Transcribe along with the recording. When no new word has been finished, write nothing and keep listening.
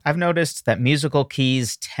I've noticed that musical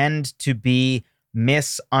keys tend to be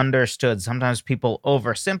misunderstood. Sometimes people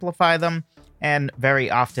oversimplify them, and very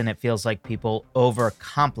often it feels like people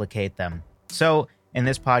overcomplicate them. So, in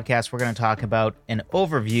this podcast, we're going to talk about an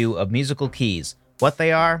overview of musical keys, what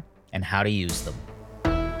they are, and how to use them.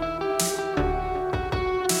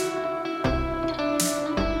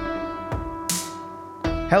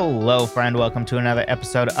 Hello, friend. Welcome to another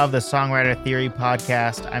episode of the Songwriter Theory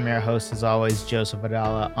Podcast. I'm your host, as always, Joseph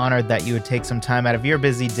Adala. Honored that you would take some time out of your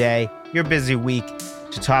busy day, your busy week,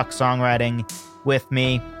 to talk songwriting with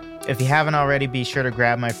me. If you haven't already, be sure to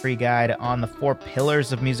grab my free guide on the 4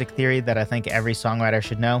 pillars of music theory that I think every songwriter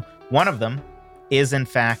should know. One of them is, in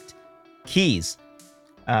fact, keys.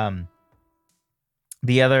 The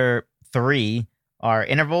other 3 are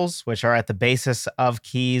intervals, which are at the basis of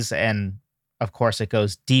keys, and of course, it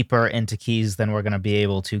goes deeper into keys than we're going to be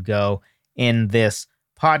able to go in this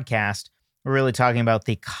podcast. We're really talking about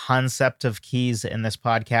the concept of keys in this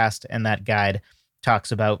podcast, and that guide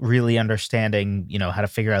talks about really understanding, how to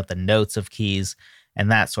figure out the notes of keys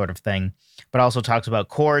and that sort of thing, but also talks about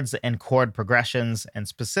chords and chord progressions, and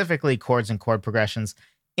specifically chords and chord progressions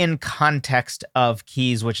in context of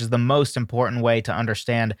keys, which is the most important way to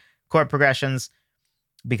understand chord progressions.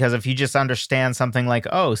 Because if you just understand something like,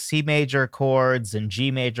 C major chords and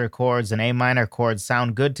G major chords and A minor chords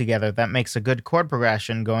sound good together, that makes a good chord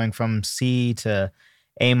progression going from C to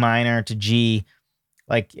A minor to G.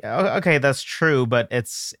 Like, okay, that's true, but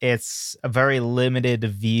it's a very limited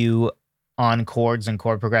view on chords and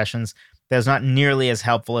chord progressions. That's not nearly as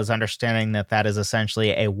helpful as understanding that is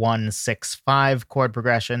essentially a 1-6-5 chord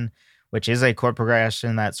progression, which is a chord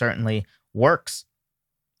progression that certainly works.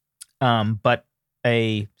 But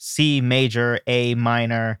a C major, A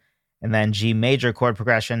minor, and then G major chord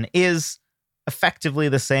progression is effectively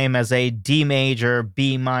the same as a D major,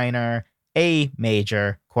 B minor, A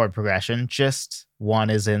major chord progression. Just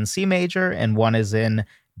one is in C major and one is in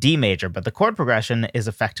D major, but the chord progression is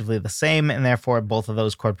effectively the same, and therefore both of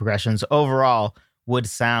those chord progressions overall would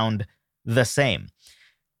sound the same.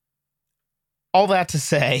 All that to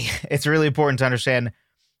say, it's really important to understand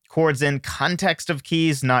chords in context of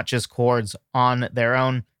keys, not just chords on their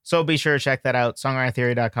own. So be sure to check that out,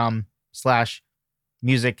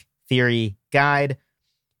 songwritertheory.com/music theory guide.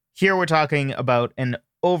 Here we're talking about an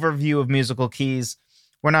overview of musical keys.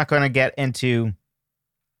 We're not going to get into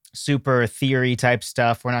super theory type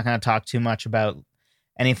stuff. We're not going to talk too much about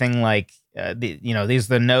anything like,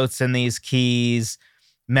 these are the notes in these keys.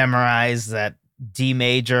 Memorize that D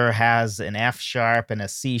major has an F sharp and a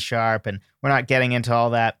C sharp, and we're not getting into all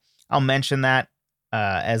that. I'll mention that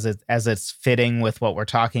as it's fitting with what we're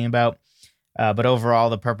talking about. But overall,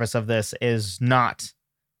 the purpose of this is not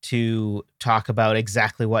to talk about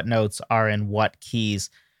exactly what notes are in what keys,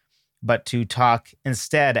 but to talk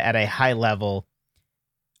instead at a high level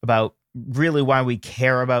about really why we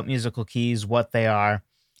care about musical keys, what they are,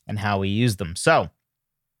 and how we use them. So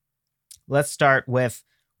let's start with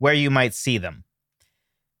where you might see them.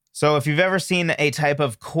 So if you've ever seen a type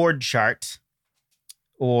of chord chart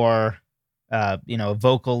or, a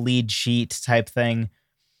vocal lead sheet type thing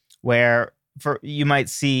where you might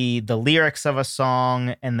see the lyrics of a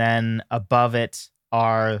song and then above it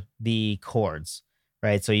are the chords,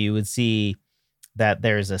 right? So you would see that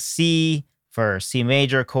there's a C for C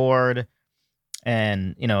major chord.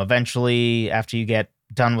 And, eventually after you get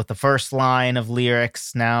done with the first line of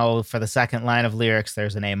lyrics, now for the second line of lyrics,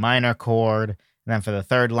 there's an A minor chord. And then for the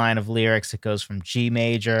third line of lyrics, it goes from G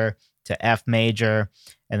major to F major.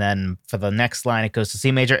 And then for the next line, it goes to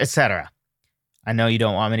C major, etc. I know you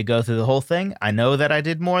don't want me to go through the whole thing. I know that I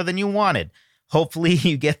did more than you wanted. Hopefully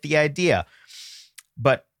you get the idea.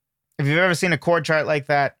 But if you've ever seen a chord chart like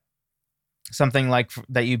that, something like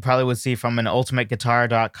that you probably would see from an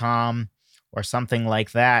ultimateguitar.com or something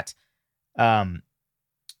like that, often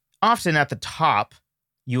at the top,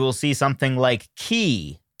 you will see something like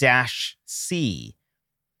key-C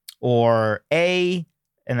or A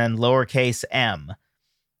and then lowercase m,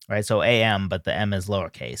 right? So AM, but the M is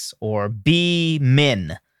lowercase, or B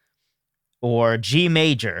min, or G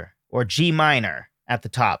major, or G minor at the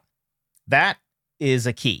top. That is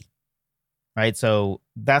a key, right? So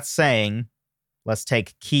that's saying, let's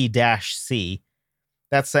take key-C.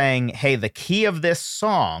 That's saying, hey, the key of this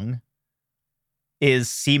song is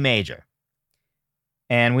C major.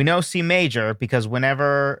 And we know C major because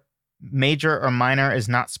whenever major or minor is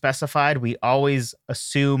not specified, we always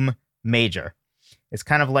assume major. It's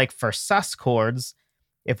kind of like for sus chords,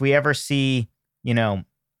 if we ever see,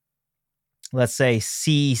 let's say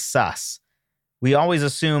C sus, we always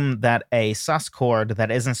assume that a sus chord that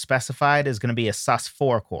isn't specified is going to be a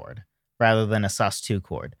sus4 chord, rather than a sus2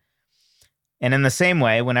 chord. And in the same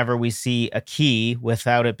way, whenever we see a key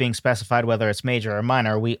without it being specified whether it's major or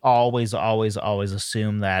minor, we always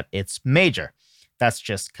assume that it's major. That's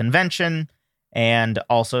just convention and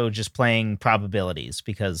also just playing probabilities,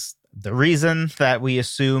 because the reason that we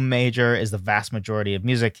assume major is the vast majority of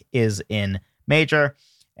music is in major.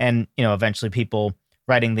 And, eventually people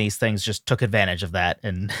writing these things just took advantage of that.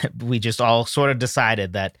 And we just all sort of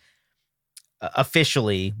decided that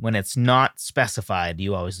officially, when it's not specified,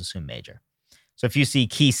 you always assume major. So if you see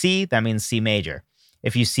key C, that means C major.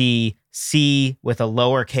 If you see C with a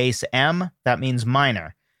lowercase m, that means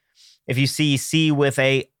minor. If you see C with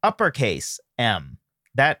a uppercase m,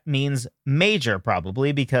 that means major,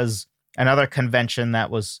 probably, because another convention that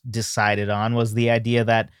was decided on was the idea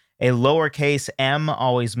that a lowercase m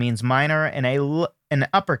always means minor and an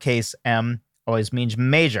uppercase m always means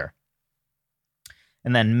major.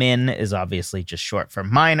 And then min is obviously just short for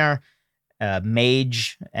minor.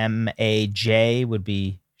 Maj, M-A-J, would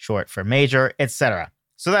be short for major, etc.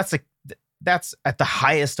 So that's at the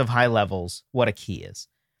highest of high levels what a key is.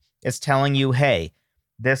 It's telling you, hey,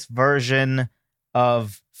 this version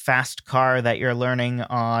of Fast Car that you're learning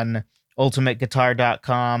on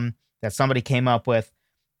ultimateguitar.com that somebody came up with,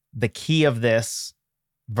 the key of this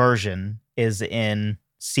version is in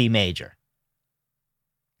C major.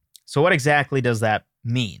 So what exactly does that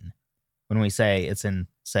mean when we say it's in,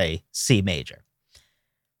 say, C major?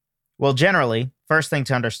 Well, generally, first thing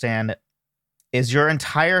to understand is your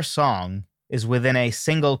entire song is within a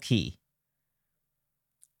single key.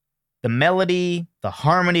 The melody, the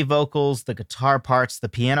harmony vocals, the guitar parts, the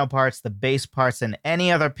piano parts, the bass parts, and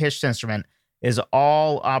any other pitched instrument is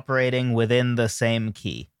all operating within the same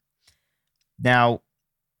key. Now,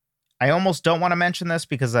 I almost don't want to mention this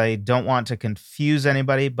because I don't want to confuse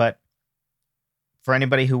anybody, but for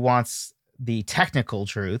anybody who wants the technical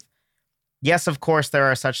truth, yes, of course, there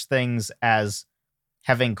are such things as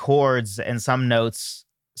having chords and some notes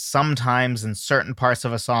sometimes in certain parts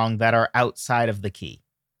of a song that are outside of the key.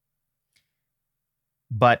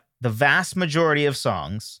 But the vast majority of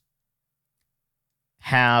songs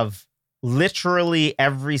have literally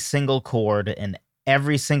every single chord and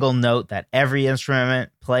every single note that every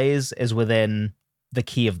instrument plays is within the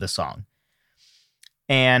key of the song.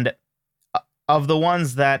 And of the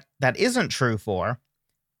ones that isn't true for,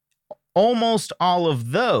 almost all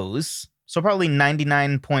of those, so probably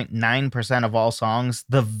 99.9% of all songs,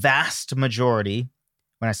 the vast majority,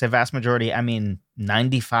 when I say vast majority, I mean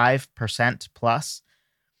 95% plus,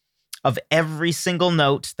 of every single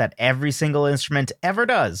note that every single instrument ever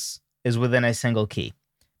does is within a single key.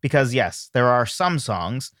 Because yes, there are some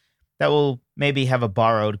songs that will maybe have a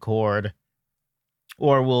borrowed chord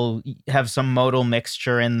or will have some modal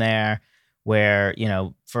mixture in there where,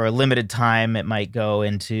 for a limited time it might go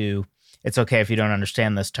into, it's okay if you don't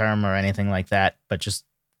understand this term or anything like that, but just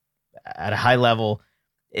at a high level,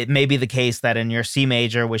 it may be the case that in your C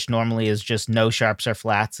major, which normally is just no sharps or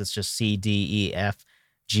flats, it's just C, D, E, F,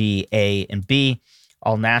 G, A, and B,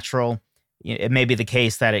 all natural. It may be the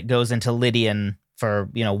case that it goes into Lydian for,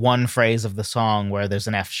 one phrase of the song where there's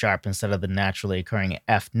an F sharp instead of the naturally occurring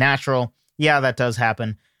F natural. Yeah, that does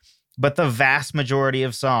happen. But the vast majority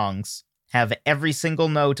of songs have every single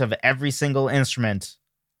note of every single instrument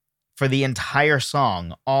for the entire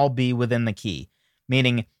song all be within the key.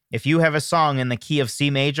 Meaning, if you have a song in the key of C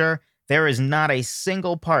major, there is not a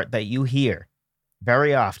single part that you hear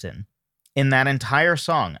very often in that entire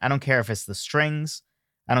song. I don't care if it's the strings,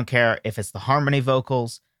 I don't care if it's the harmony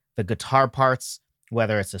vocals, the guitar parts,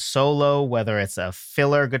 whether it's a solo, whether it's a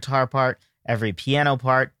filler guitar part, every piano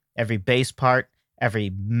part, every bass part, every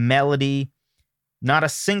melody. Not a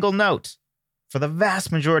single note for the vast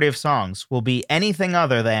majority of songs will be anything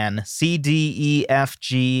other than C, D, E, F,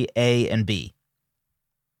 G, A, and B,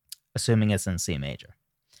 assuming it's in C major.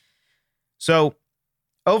 So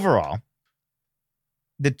overall,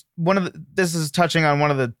 this is touching on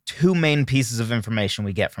one of the two main pieces of information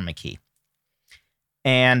we get from a key.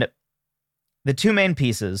 And the two main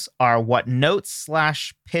pieces are what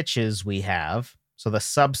notes/pitches we have, so the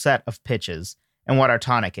subset of pitches, and what our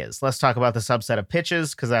tonic is. Let's talk about the subset of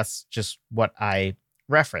pitches because that's just what I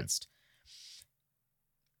referenced.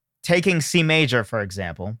 Taking C major, for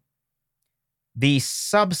example, the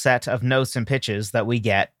subset of notes and pitches that we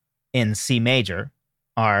get in C major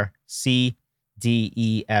are C, D,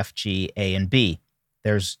 E, F, G, A, and B.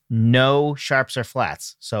 There's no sharps or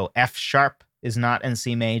flats. So F sharp is not in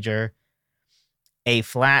C major. A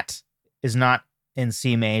flat is not in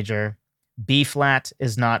C major. B flat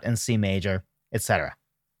is not in C major, etc.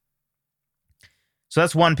 So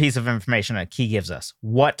that's one piece of information a key gives us.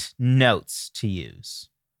 What notes to use.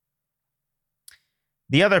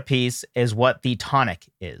 The other piece is what the tonic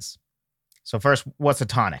is. So first, what's a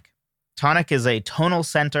tonic? Tonic is a tonal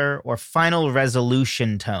center or final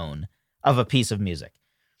resolution tone of a piece of music.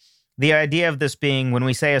 The idea of this being when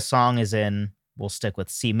we say a song is in, we'll stick with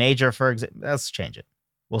C major, for example. Let's change it.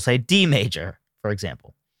 We'll say D major, for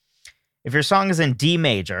example. If your song is in D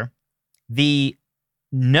major, the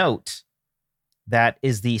note that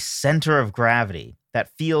is the center of gravity, that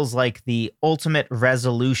feels like the ultimate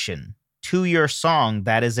resolution to your song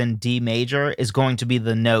that is in D major, is going to be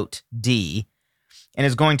the note D, and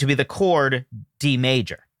is going to be the chord D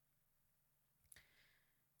major.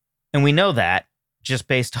 And we know that just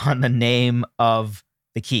based on the name of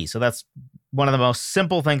the key. So that's one of the most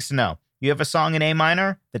simple things to know. You have a song in A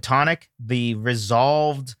minor, the tonic, the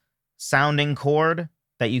resolved sounding chord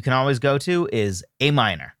that you can always go to is A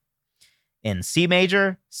minor. In C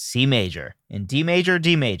major, C major. In D major,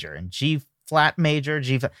 D major. In G flat major,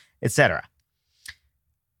 G flat, etc.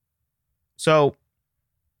 So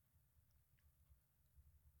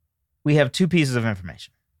we have two pieces of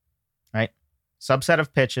information, right? Subset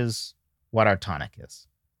of pitches, what our tonic is.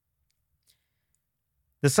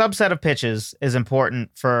 The subset of pitches is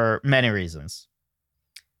important for many reasons,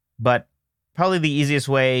 but probably the easiest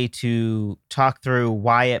way to talk through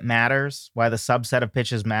why it matters, why the subset of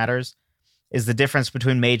pitches matters, is the difference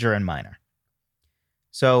between major and minor.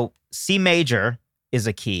 So C major is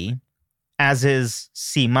a key, as is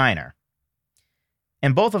C minor.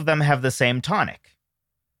 And both of them have the same tonic.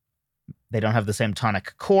 They don't have the same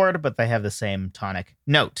tonic chord, but they have the same tonic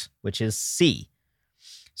note, which is C.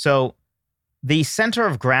 So the center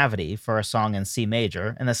of gravity for a song in C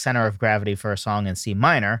major and the center of gravity for a song in C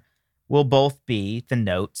minor will both be the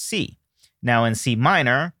note C. Now in C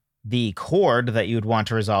minor, the chord that you would want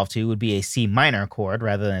to resolve to would be a C minor chord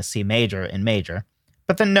rather than a C major in major,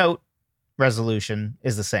 but the note resolution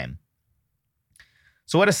is the same.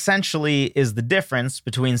 So what essentially is the difference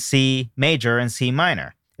between C major and C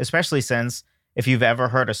minor? Especially since if you've ever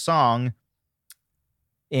heard a song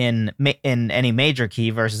in any major key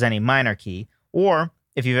versus any minor key, or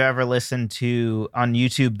if you've ever listened to, on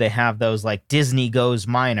YouTube, they have those like Disney Goes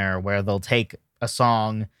Minor, where they'll take a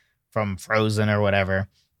song from Frozen or whatever,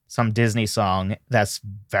 some Disney song that's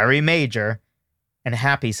very major and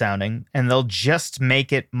happy sounding, and they'll just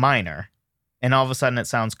make it minor, and all of a sudden it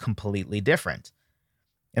sounds completely different.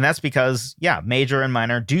 And that's because, yeah, major and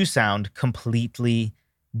minor do sound completely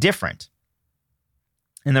different.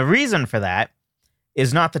 And the reason for that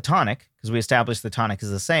is not the tonic, because we established the tonic is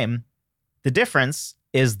the same. The difference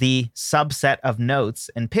is the subset of notes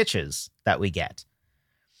and pitches that we get.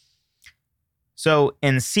 So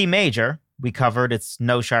in C major, we covered it's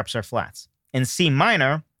no sharps or flats. In C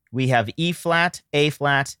minor, we have E flat, A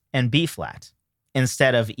flat, and B flat,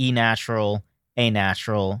 instead of E natural, A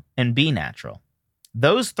natural, and B natural.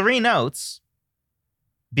 Those three notes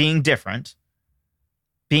being different,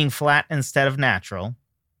 being flat instead of natural,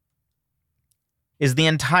 is the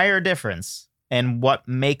entire difference and what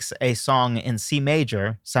makes a song in C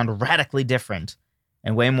major sound radically different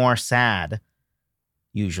and way more sad,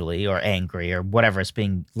 usually, or angry, or whatever it's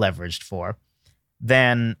being leveraged for,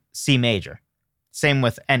 than C major. Same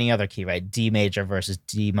with any other key, right? D major versus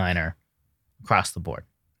D minor across the board.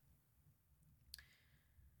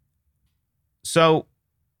 So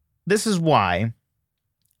this is why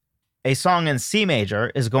a song in C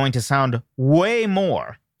major is going to sound way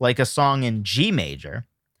more like a song in G major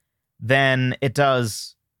than it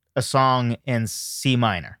does a song in C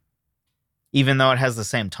minor, even though it has the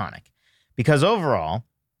same tonic. Because overall,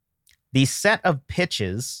 the set of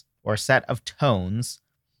pitches or set of tones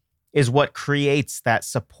is what creates that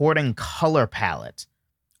supporting color palette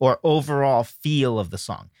or overall feel of the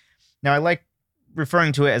song. Now, I like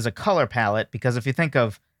referring to it as a color palette because if you think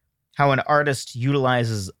of how an artist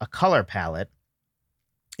utilizes a color palette,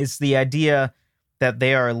 it's the idea that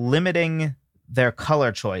they are limiting their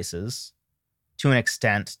color choices to an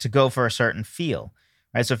extent to go for a certain feel,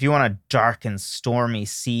 right? So if you want a dark and stormy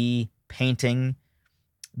sea painting,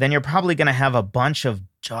 then you're probably going to have a bunch of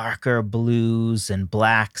darker blues and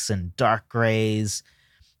blacks and dark grays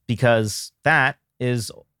because that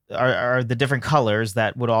are the different colors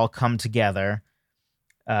that would all come together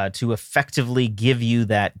to effectively give you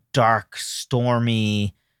that dark,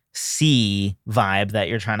 stormy sea vibe that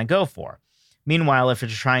you're trying to go for. Meanwhile, if you're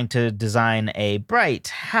trying to design a bright,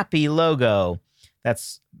 happy logo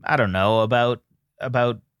that's, I don't know, about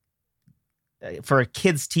for a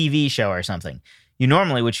kid's TV show or something, you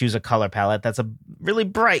normally would choose a color palette that's a really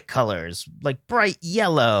bright colors, like bright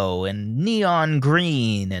yellow and neon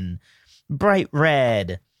green and bright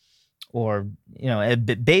red, or, you know, a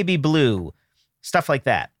baby blue, stuff like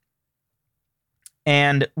that.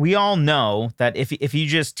 And we all know that if you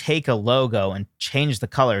just take a logo and change the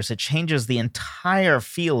colors, it changes the entire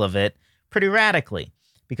feel of it pretty radically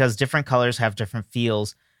because different colors have different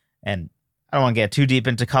feels. And I don't want to get too deep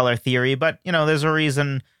into color theory, but there's a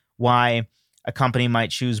reason why a company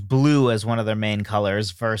might choose blue as one of their main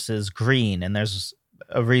colors versus green. And there's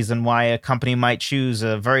a reason why a company might choose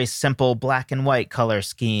a very simple black and white color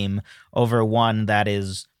scheme over one that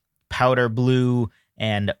is powder blue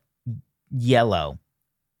and yellow.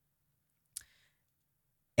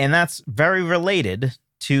 And that's very related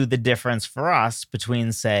to the difference for us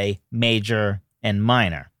between, say, major and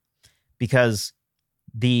minor, because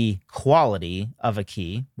the quality of a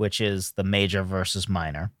key, which is the major versus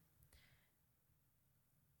minor,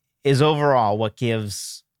 is overall what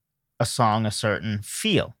gives a song a certain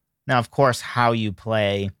feel. Now, of course, how you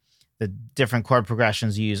play, the different chord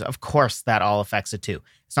progressions you use, of course, that all affects it too.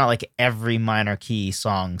 It's not like every minor key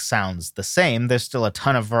song sounds the same. There's still a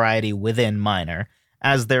ton of variety within minor,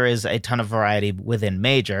 as there is a ton of variety within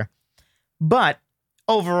major. But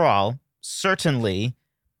overall, certainly,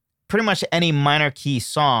 pretty much any minor key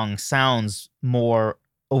song sounds more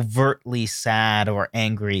overtly sad or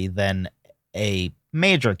angry than a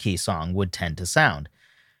major key song would tend to sound.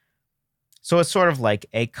 So it's sort of like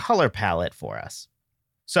a color palette for us.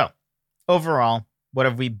 So overall, what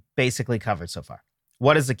have we basically covered so far?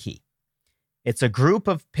 What is a key? It's a group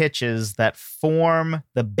of pitches that form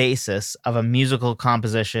the basis of a musical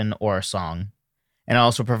composition or a song, and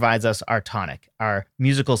also provides us our tonic, our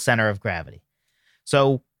musical center of gravity.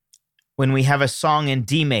 So when we have a song in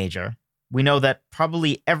D major, we know that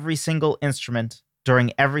probably every single instrument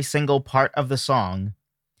during every single part of the song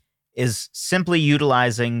is simply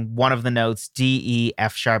utilizing one of the notes D, E,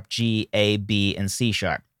 F sharp, G, A, B, and C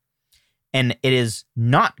sharp. And it is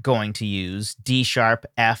not going to use D sharp,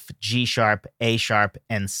 F, G sharp, A sharp,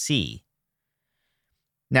 and C.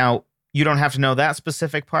 Now, you don't have to know that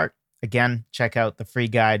specific part. Again, check out the free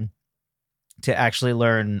guide to actually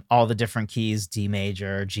learn all the different keys, D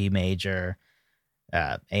major, G major,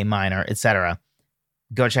 A minor, etc.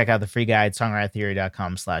 Go check out the free guide,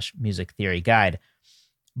 songwritertheory.com/music theory guide.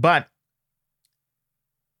 But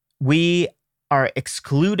we are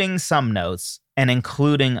excluding some notes and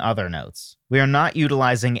including other notes. We are not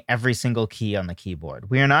utilizing every single key on the keyboard.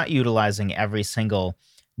 We are not utilizing every single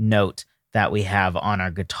note that we have on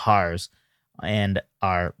our guitars and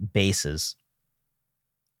our basses.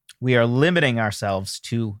 We are limiting ourselves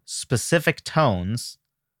to specific tones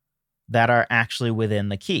that are actually within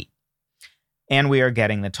the key. And we are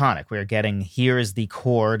getting the tonic. We are getting, here is the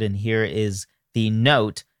chord and here is the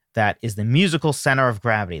note that is the musical center of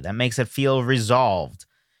gravity, that makes it feel resolved.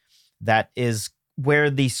 That is where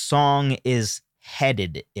the song is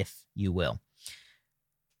headed, if you will.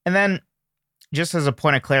 And then, just as a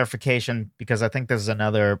point of clarification, because I think this is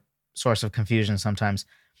another source of confusion sometimes,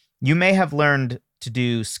 you may have learned to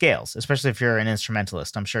do scales, especially if you're an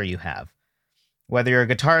instrumentalist. I'm sure you have. Whether you're a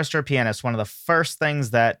guitarist or a pianist, one of the first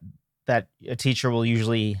things that a teacher will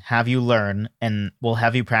usually have you learn and will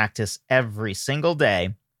have you practice every single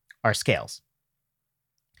day are scales.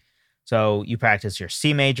 So you practice your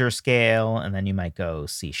C major scale, and then you might go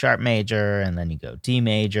C sharp major, and then you go D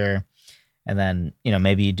major, and then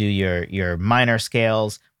maybe you do your minor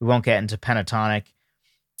scales. We won't get into pentatonic,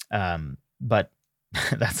 but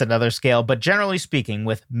that's another scale. But generally speaking,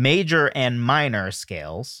 with major and minor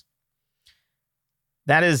scales,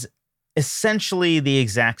 that is essentially the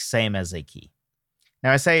exact same as a key.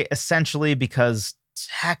 Now, I say essentially because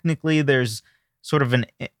technically there's sort of an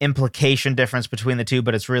implication difference between the two,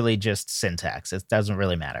 but it's really just syntax. It doesn't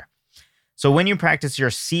really matter. So when you practice your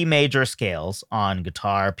C major scales on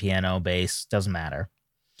guitar, piano, bass, doesn't matter,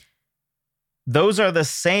 those are the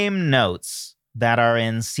same notes that are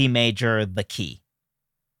in C major, the key.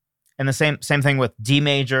 And the same thing with D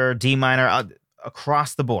major, D minor,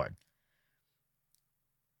 across the board.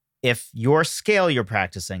 If your scale you're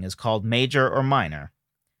practicing is called major or minor,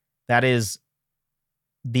 that is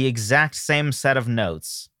the exact same set of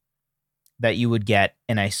notes that you would get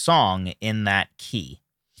in a song in that key.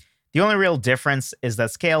 The only real difference is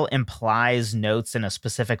that scale implies notes in a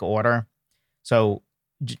specific order. So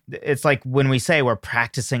it's like when we say we're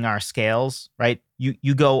practicing our scales, right?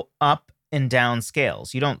 You go up and down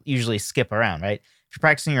scales. You don't usually skip around, right? If you're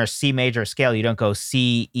practicing your C major scale, you don't go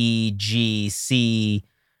C, E, G, C,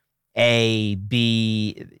 A,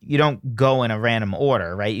 B. You don't go in a random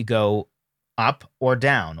order, right? You go up or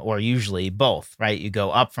down, or usually both, right? You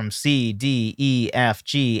go up from C, D, E, F,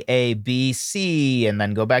 G, A, B, C, and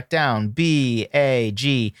then go back down, B, A,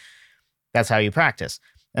 G. That's how you practice.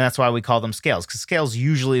 And that's why we call them scales, because scales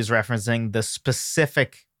usually is referencing the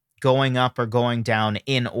specific going up or going down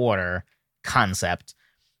in order concept,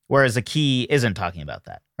 whereas a key isn't talking about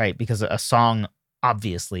that, right? Because a song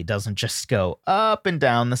obviously doesn't just go up and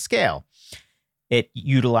down the scale. It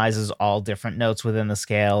utilizes all different notes within the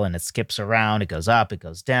scale, and it skips around. It goes up, it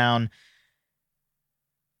goes down.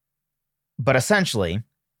 But essentially,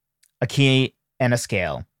 a key and a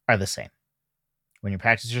scale are the same. When you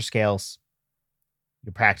practice your scales,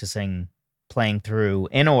 you're practicing playing through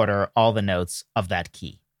in order all the notes of that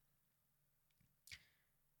key.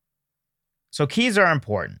 So keys are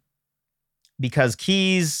important because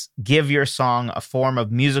keys give your song a form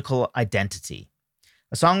of musical identity.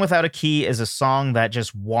 A song without a key is a song that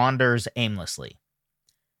just wanders aimlessly.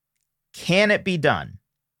 Can it be done?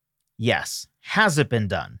 Yes. Has it been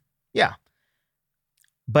done? Yeah.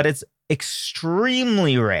 But it's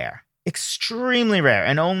extremely rare,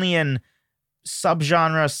 and only in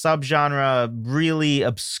subgenre, really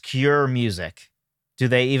obscure music do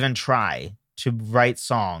they even try to write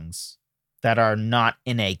songs that are not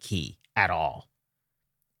in a key at all.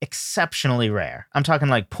 Exceptionally rare. I'm talking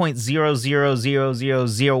like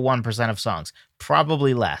 0.00001% of songs,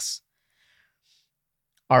 probably less,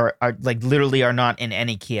 are like literally are not in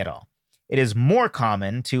any key at all. It is more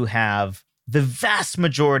common to have the vast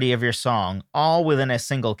majority of your song all within a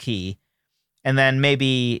single key, and then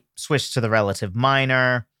maybe switch to the relative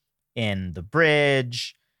minor in the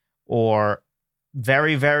bridge, or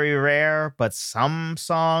very, very rare, but some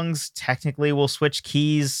songs technically will switch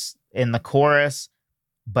keys in the chorus,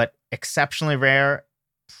 but exceptionally rare,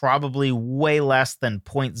 probably way less than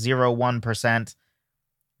 0.01%.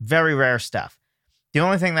 Very rare stuff. The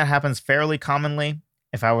only thing that happens fairly commonly,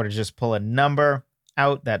 if I were to just pull a number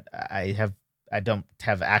out that I don't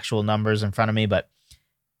have actual numbers in front of me, but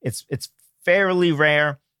it's fairly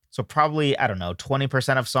rare. So probably, I don't know,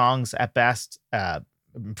 20% of songs at best,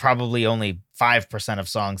 probably only 5% of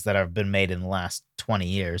songs that have been made in the last 20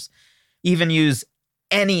 years, even use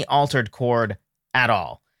any altered chord at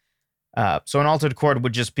all. So an altered chord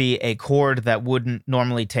would just be a chord that wouldn't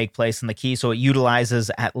normally take place in the key. So it utilizes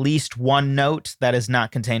at least one note that is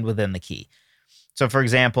not contained within the key. So for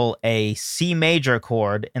example, a C major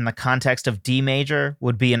chord in the context of D major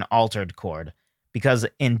would be an altered chord, because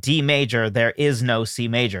in D major, there is no C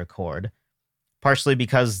major chord, partially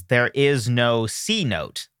because there is no C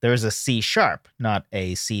note. There's a C sharp, not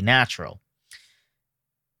a C natural.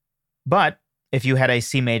 But if you had a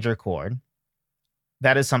C major chord,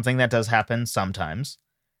 that is something that does happen sometimes,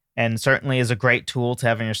 and certainly is a great tool to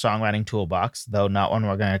have in your songwriting toolbox, though not one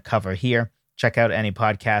we're going to cover here. Check out any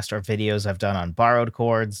podcast or videos I've done on borrowed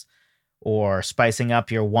chords, or spicing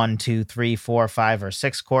up your 1, 2, 3, 4, 5, or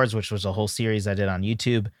 6 chords, which was a whole series I did on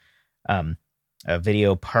YouTube. A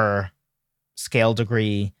video per scale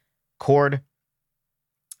degree chord,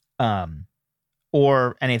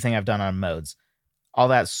 or anything I've done on modes. All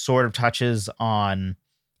that sort of touches on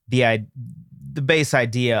the base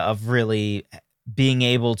idea of really being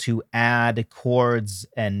able to add chords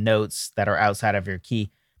and notes that are outside of your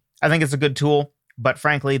key. I think it's a good tool, but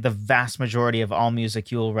frankly, the vast majority of all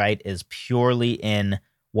music you'll write is purely in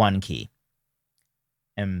one key.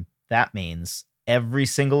 And that means every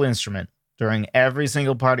single instrument during every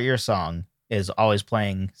single part of your song is always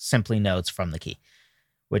playing simply notes from the key,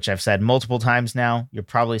 which I've said multiple times now. You're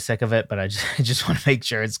probably sick of it, but I just want to make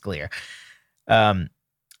sure it's clear. And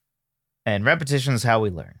repetition is how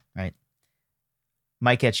we learn, right?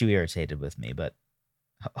 Might get you irritated with me, but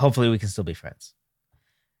hopefully we can still be friends.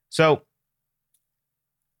 So,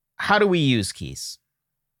 how do we use keys?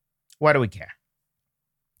 Why do we care?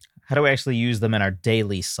 How do we actually use them in our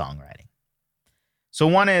daily songwriting? So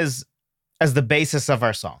one is as the basis of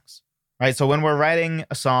our songs, right? So when we're writing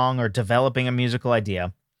a song or developing a musical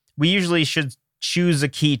idea, we usually should choose a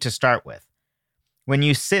key to start with. When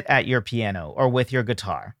you sit at your piano or with your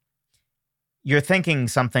guitar, you're thinking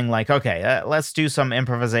something like, okay, let's do some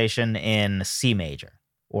improvisation in C major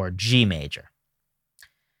or G major.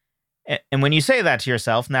 And when you say that to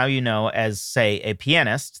yourself, now you know, as, say, a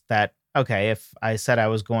pianist, that, okay, if I said I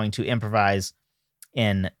was going to improvise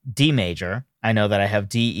in D major, I know that I have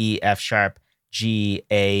D, E, F sharp, G,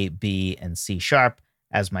 A, B, and C sharp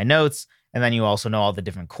as my notes. And then you also know all the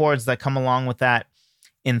different chords that come along with that.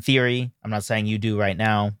 In theory, I'm not saying you do right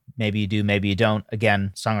now. Maybe you do, maybe you don't.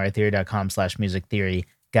 Again, songwritertheory.com/music theory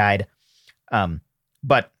guide.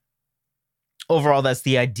 But overall, that's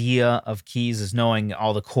the idea of keys, is knowing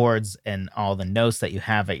all the chords and all the notes that you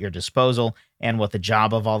have at your disposal and what the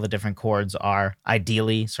job of all the different chords are.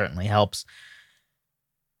 Ideally, certainly helps.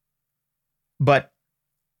 But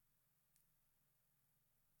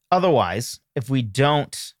otherwise, if we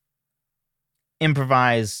don't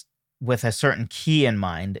improvise with a certain key in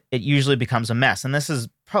mind, it usually becomes a mess. And this is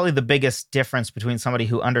probably the biggest difference between somebody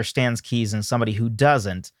who understands keys and somebody who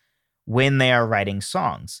doesn't when they are writing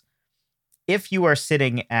songs. If you are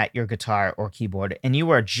sitting at your guitar or keyboard and you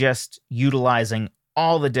are just utilizing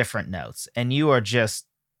all the different notes and you are just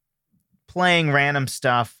playing random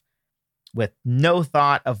stuff with no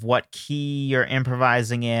thought of what key you're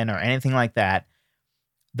improvising in or anything like that,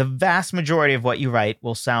 the vast majority of what you write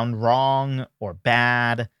will sound wrong or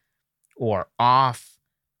bad or off.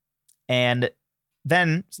 And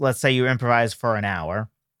then let's say you improvise for an hour,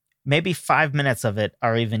 maybe 5 minutes of it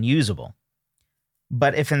are even usable.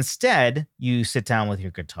 But if instead you sit down with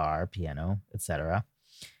your guitar, piano, etc.,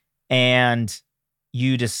 and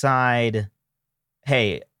you decide,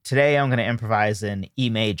 hey, today I'm going to improvise in E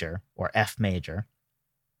major or F major,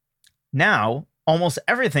 now almost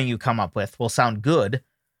everything you come up with will sound good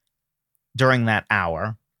during that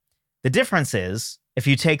hour. The difference is, if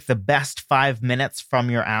you take the best 5 minutes from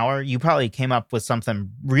your hour, you probably came up with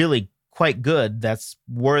something really quite good that's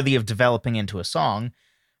worthy of developing into a song,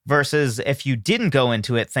 versus if you didn't go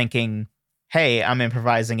into it thinking, hey, I'm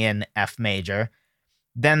improvising in F major,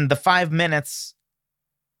 then the 5 minutes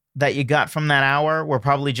that you got from that hour were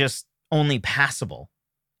probably just only passable,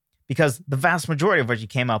 because the vast majority of what you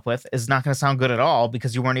came up with is not going to sound good at all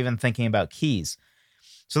because you weren't even thinking about keys.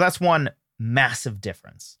 So that's one massive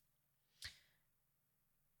difference.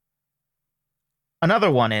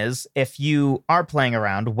 Another one is, if you are playing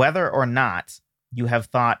around, whether or not you have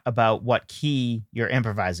thought about what key you're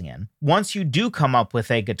improvising in, once you do come up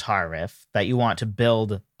with a guitar riff that you want to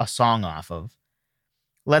build a song off of,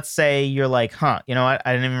 let's say you're like, you know what?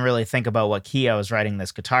 I didn't even really think about what key I was writing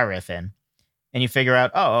this guitar riff in. And you figure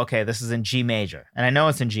out, oh, okay, this is in G major. And I know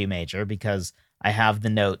it's in G major because I have the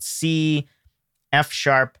notes C, F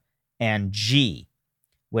sharp, and G,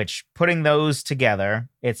 which, putting those together,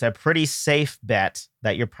 it's a pretty safe bet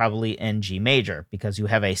that you're probably in G major, because you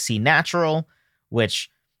have a C natural, which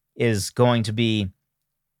is going to be,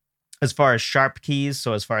 as far as sharp keys,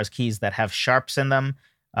 so as far as keys that have sharps in them,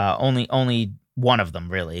 only one of them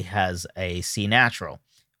really has a C natural,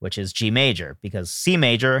 which is G major, because C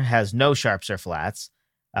major has no sharps or flats,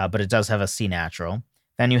 but it does have a C natural.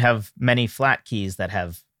 Then you have many flat keys that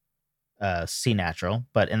have C natural,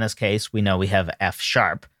 but in this case, we know we have F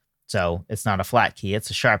sharp, so it's not a flat key,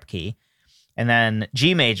 it's a sharp key. And then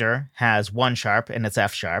G major has one sharp, and it's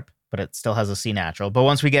F sharp, but it still has a C natural. But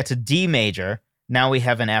once we get to D major, now we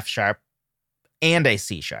have an F sharp and a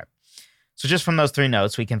C sharp. So just from those three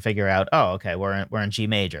notes, we can figure out, oh, okay, we're in G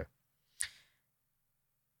major.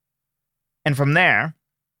 And from there,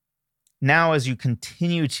 now as you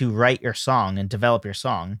continue to write your song and develop your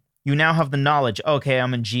song, you now have the knowledge, okay,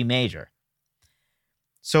 I'm in G major.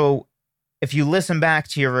 So if you listen back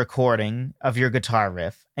to your recording of your guitar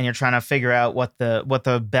riff and you're trying to figure out what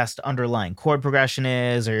the best underlying chord progression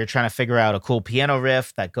is, or you're trying to figure out a cool piano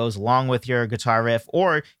riff that goes along with your guitar riff,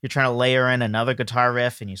 or you're trying to layer in another guitar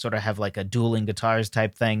riff and you sort of have like a dueling guitars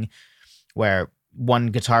type thing where one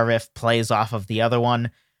guitar riff plays off of the other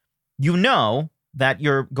one, you know that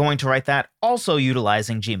you're going to write that also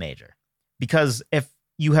utilizing G major. Because if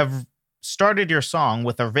you have started your song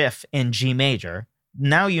with a riff in G major,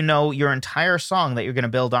 now you know your entire song that you're going to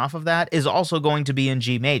build off of that is also going to be in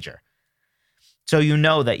G major. So you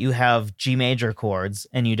know that you have G major chords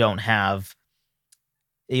and you don't have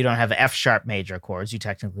F sharp major chords. You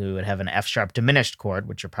technically would have an F sharp diminished chord,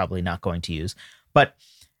 which you're probably not going to use. But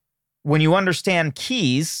when you understand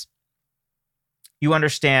keys, you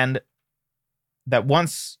understand that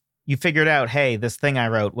once you figured out, hey, this thing I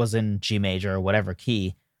wrote was in G major or whatever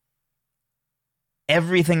key,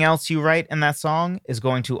 everything else you write in that song is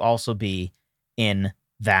going to also be in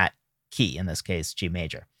that key, in this case, G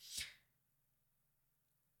major.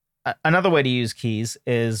 Another way to use keys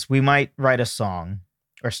is we might write a song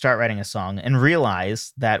or start writing a song and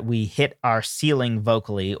realize that we hit our ceiling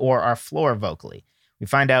vocally or our floor vocally. We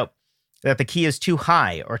find out that the key is too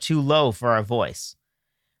high or too low for our voice.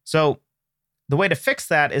 So the way to fix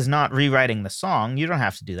that is not rewriting the song. You don't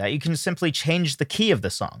have to do that. You can simply change the key of the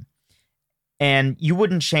song. And you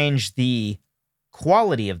wouldn't change the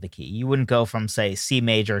quality of the key. You wouldn't go from, say, C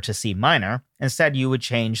major to C minor. Instead, you would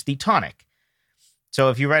change the tonic. So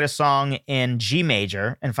if you write a song in G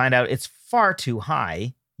major and find out it's far too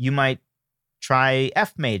high, you might try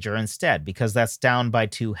F major instead, because that's down by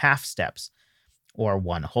 2 half steps or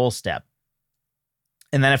 1 whole step.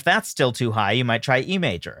 And then if that's still too high, you might try E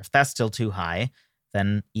major. If that's still too high,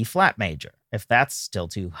 then E flat major. If that's still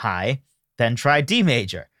too high, then try D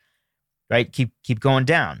major. Right? Keep going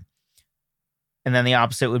down. And then the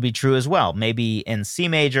opposite would be true as well. Maybe in C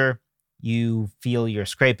major, you feel you're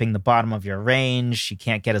scraping the bottom of your range. You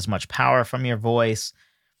can't get as much power from your voice.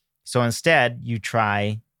 So instead, you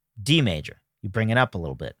try D major. You bring it up a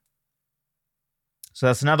little bit. So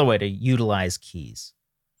that's another way to utilize keys.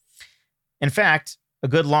 In fact, a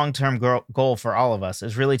good long-term goal for all of us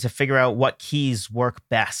is really to figure out what keys work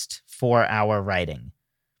best for our writing.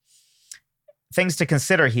 Things to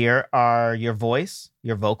consider here are your voice,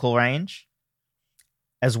 your vocal range,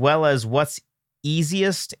 as well as what's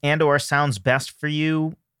easiest and or sounds best for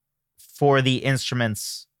you for the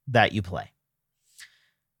instruments that you play.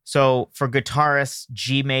 So for guitarists,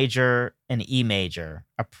 G major and E major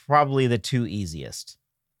are probably the two easiest.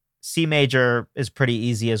 C major is pretty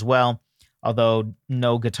easy as well, although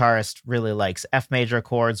no guitarist really likes F major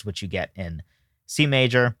chords, which you get in C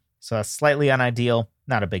major. So that's slightly unideal.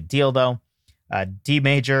 Not a big deal, though. D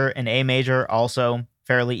major and A major also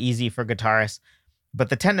fairly easy for guitarists. But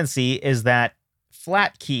the tendency is that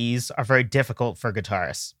flat keys are very difficult for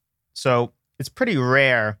guitarists. So it's pretty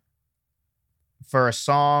rare for a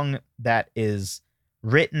song that is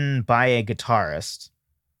written by a guitarist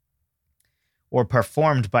or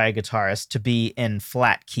performed by a guitarist to be in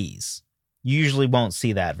flat keys. You usually won't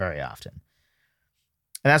see that very often.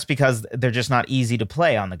 And that's because they're just not easy to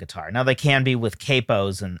play on the guitar. Now, they can be with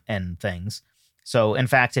capos and things. So, in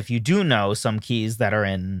fact, if you do know some keys that are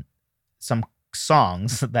in some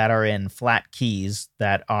songs that are in flat keys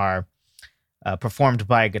that are performed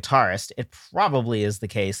by a guitarist, it probably is the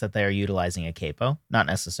case that they are utilizing a capo. Not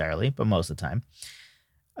necessarily, but most of the time.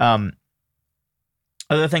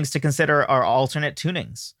 Other things to consider are alternate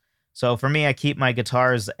tunings. So for me, I keep my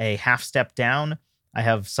guitars a half step down. I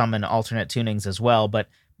have some in alternate tunings as well, but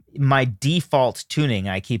my default tuning,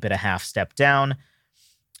 I keep it a half step down.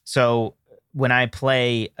 So when I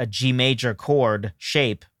play a G major chord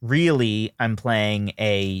shape, really I'm playing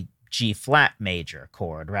a G flat major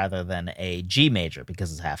chord rather than a G major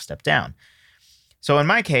because it's half step down. So in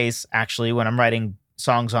my case, actually, when I'm writing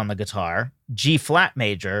songs on the guitar, G flat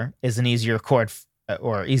major is an easier chord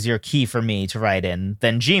or easier key for me to write in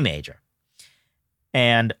than G major.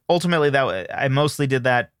 And ultimately, I mostly did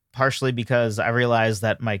that partially because I realized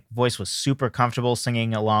that my voice was super comfortable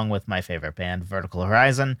singing along with my favorite band, Vertical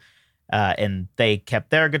Horizon. And they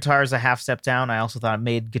kept their guitars a half step down. I also thought it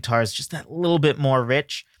made guitars just that little bit more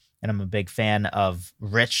rich. And I'm a big fan of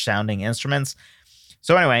rich sounding instruments.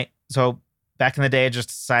 So anyway, back in the day, I just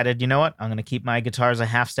decided, you know what? I'm going to keep my guitars a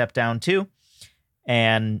half step down too.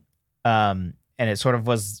 And it sort of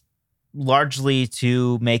was largely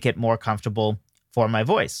to make it more comfortable for my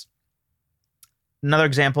voice. Another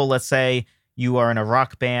example, let's say you are in a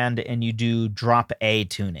rock band and you do drop A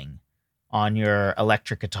tuning on your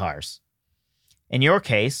electric guitars. In your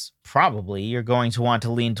case, probably you're going to want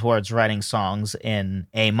to lean towards writing songs in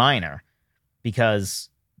A minor because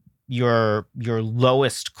your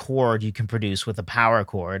lowest chord you can produce with a power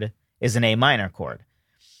chord is an A minor chord.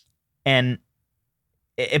 And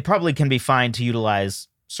it probably can be fine to utilize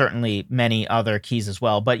certainly many other keys as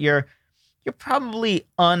well, but you're probably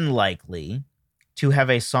unlikely to have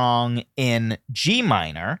a song in G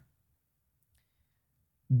minor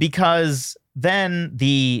because then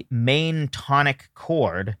the main tonic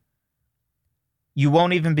chord, you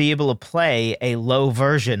won't even be able to play a low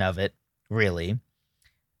version of it, really,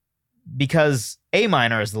 because A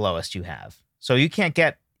minor is the lowest you have. So you can't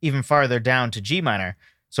get even farther down to G minor.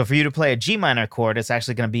 So for you to play a G minor chord, it's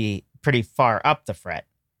actually going to be pretty far up the fret.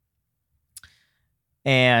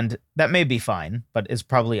 And that may be fine, but it's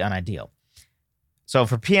probably unideal. So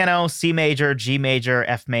for piano, C major, G major,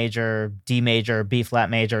 F major, D major, B flat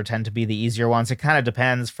major tend to be the easier ones. It kind of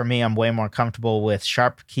depends. For me, I'm way more comfortable with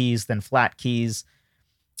sharp keys than flat keys.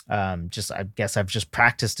 I guess I've just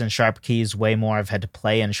practiced in sharp keys way more. I've had to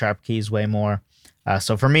play in sharp keys way more.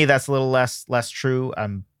 So for me, that's a little less true.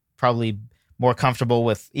 I'm probably more comfortable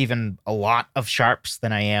with even a lot of sharps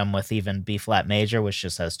than I am with even B flat major, which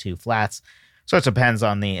just has two flats. So it depends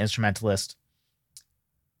on the instrumentalist.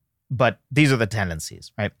 But these are the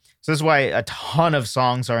tendencies, right? So this is why a ton of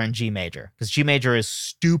songs are in G major, because G major is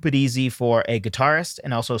stupid easy for a guitarist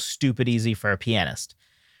and also stupid easy for a pianist.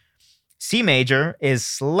 C major is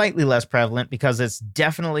slightly less prevalent because it's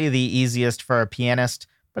definitely the easiest for a pianist,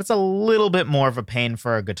 but it's a little bit more of a pain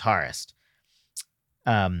for a guitarist.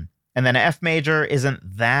 And then F major isn't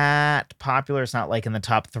that popular. It's not like in the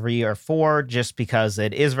top 3 or 4 just because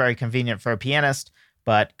it is very convenient for a pianist,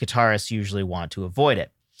 but guitarists usually want to avoid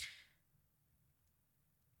it.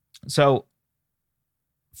 So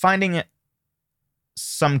finding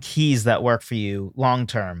some keys that work for you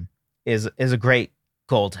long-term is a great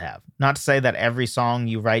goal to have. Not to say that every song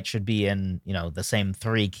you write should be in, the same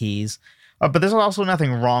 3 keys, But there's also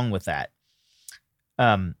nothing wrong with that.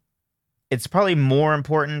 It's probably more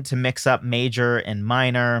important to mix up major and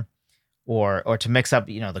minor, or to mix up,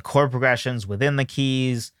 the chord progressions within the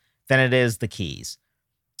keys than it is the keys.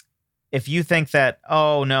 If you think that,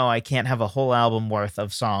 oh no, I can't have a whole album worth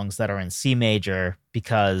of songs that are in C major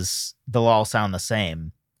because they'll all sound the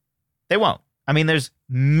same, they won't. I mean, there's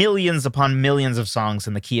millions upon millions of songs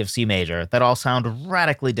in the key of C major that all sound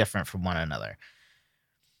radically different from one another.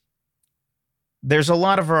 There's a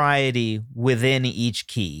lot of variety within each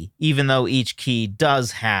key, even though each key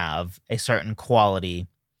does have a certain quality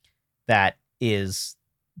that is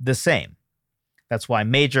the same. That's why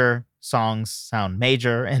major songs sound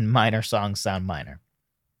major and minor songs sound minor.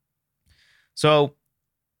 So,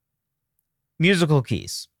 musical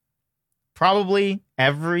keys. Probably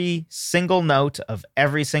every single note of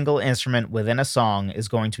every single instrument within a song is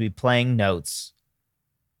going to be playing notes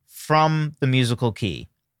from the musical key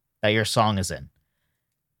that your song is in,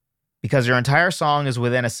 because your entire song is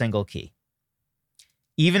within a single key.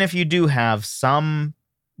 Even if you do have some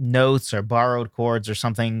notes or borrowed chords or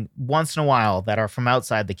something once in a while that are from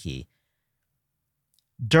outside the key,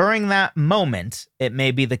 during that moment, it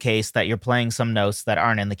may be the case that you're playing some notes that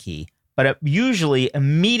aren't in the key, but usually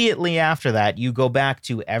immediately after that, you go back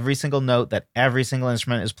to every single note that every single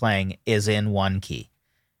instrument is playing is in one key.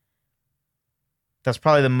 That's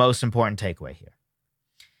probably the most important takeaway here.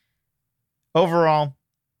 Overall,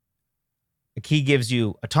 a key gives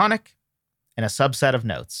you a tonic and a subset of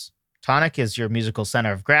notes. Tonic is your musical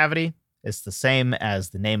center of gravity. It's the same as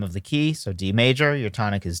the name of the key. So D major, your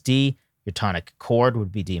tonic is D. Your tonic chord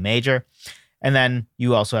would be D major. And then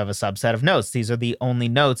you also have a subset of notes. These are the only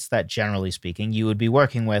notes that, generally speaking, you would be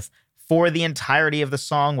working with for the entirety of the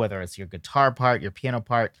song, whether it's your guitar part, your piano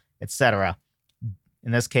part, etc.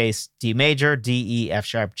 In this case, D major, D, E, F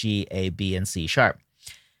sharp, G, A, B, and C sharp.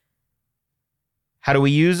 How do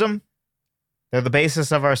we use them? They're the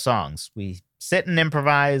basis of our songs. We sit and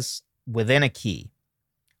improvise within a key.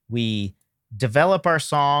 We develop our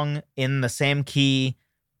song in the same key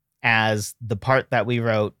as the part that we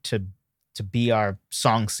wrote to be our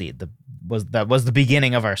song seed. That was the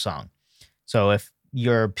beginning of our song. So if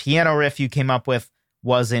your piano riff you came up with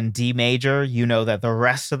was in D major, you know that the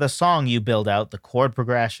rest of the song you build out, the chord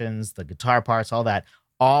progressions, the guitar parts,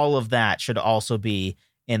 all of that should also be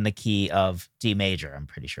in the key of D major, I'm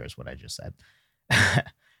pretty sure is what I just said.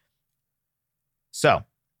 So,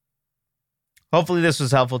 hopefully this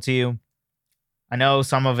was helpful to you. I know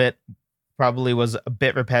some of it probably was a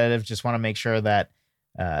bit repetitive. Just want to make sure that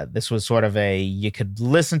this was sort of you could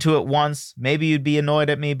listen to it once. Maybe you'd be annoyed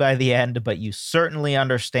at me by the end, but you certainly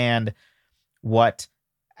understand what,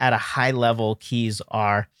 at a high level, keys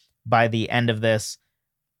are by the end of this.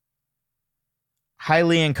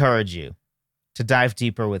 Highly encourage you to dive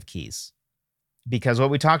deeper with keys, because what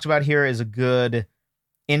we talked about here is a good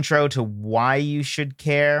intro to why you should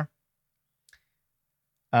care.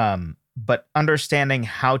 But understanding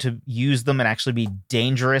how to use them and actually be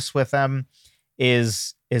dangerous with them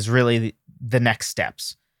is really the next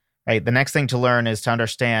steps, right? The next thing to learn is to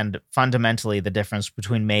understand fundamentally the difference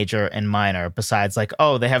between major and minor, besides like,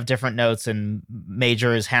 oh, they have different notes and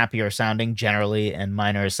major is happier sounding generally and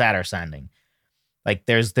minor is sadder sounding. Like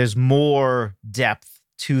there's more depth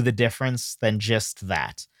to the difference than just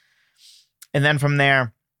that. And then from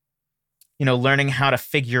there, learning how to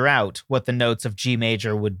figure out what the notes of G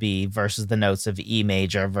major would be versus the notes of E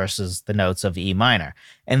major versus the notes of E minor.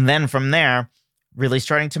 And then from there, really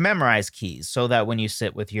starting to memorize keys so that when you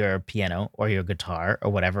sit with your piano or your guitar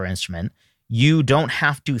or whatever instrument, you don't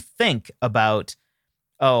have to think about,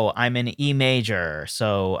 oh, I'm in E major,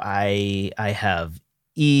 so I have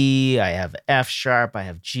E, I have F sharp, I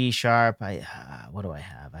have G sharp, what do I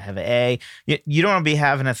have? I have A. You don't want to be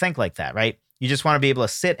having to think like that, right? You just want to be able to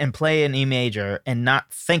sit and play an E major and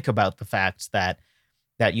not think about the fact that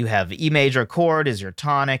you have E major chord is your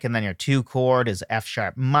tonic, and then your 2 chord is F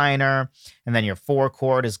sharp minor, and then your 4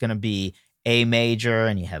 chord is going to be A major,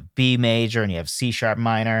 and you have B major, and you have C sharp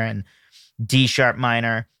minor, and D sharp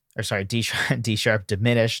minor, D sharp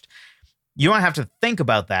diminished. You don't have to think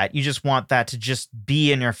about that. You just want that to just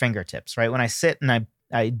be in your fingertips, right? When I sit and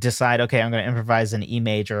I decide, okay, I'm going to improvise in E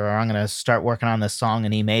major, or I'm going to start working on this song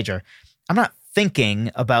in E major, I'm not thinking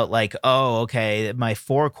about like, oh, okay, my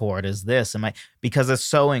 4 chord is this, because it's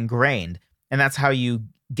so ingrained. And that's how you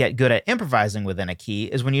get good at improvising within a key,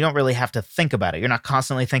 is when you don't really have to think about it. You're not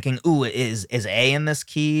constantly thinking, ooh, is A in this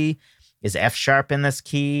key? Is F sharp in this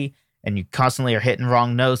key? And you constantly are hitting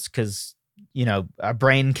wrong notes because, our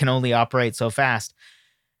brain can only operate so fast.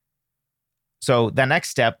 So the next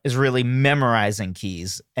step is really memorizing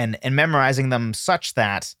keys and memorizing them such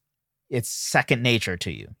that it's second nature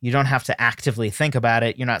to you. You don't have to actively think about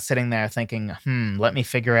it. You're not sitting there thinking, let me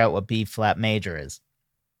figure out what B flat major is.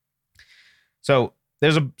 So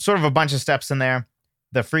there's a sort of a bunch of steps in there.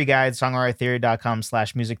 The free guide,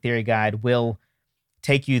 songwritertheory.com/music theory guide, will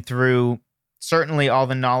take you through certainly all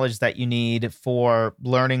the knowledge that you need for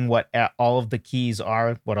learning what all of the keys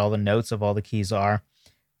are, what all the notes of all the keys are.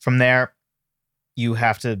 From there, you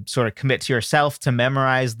have to sort of commit to yourself to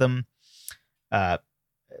memorize them.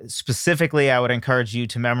 Specifically, I would encourage you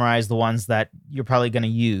to memorize the ones that you're probably going to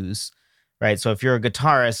use, right? So if you're a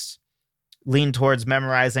guitarist, lean towards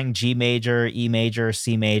memorizing G major, E major,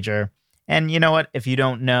 C major. And you know what? If you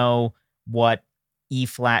don't know what E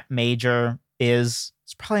flat major is,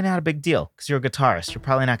 it's probably not a big deal because you're a guitarist. You're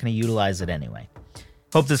probably not going to utilize it anyway.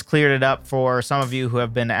 Hope this cleared it up for some of you who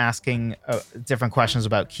have been asking different questions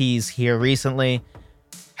about keys here recently.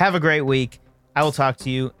 Have a great week. I will talk to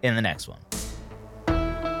you in the next one.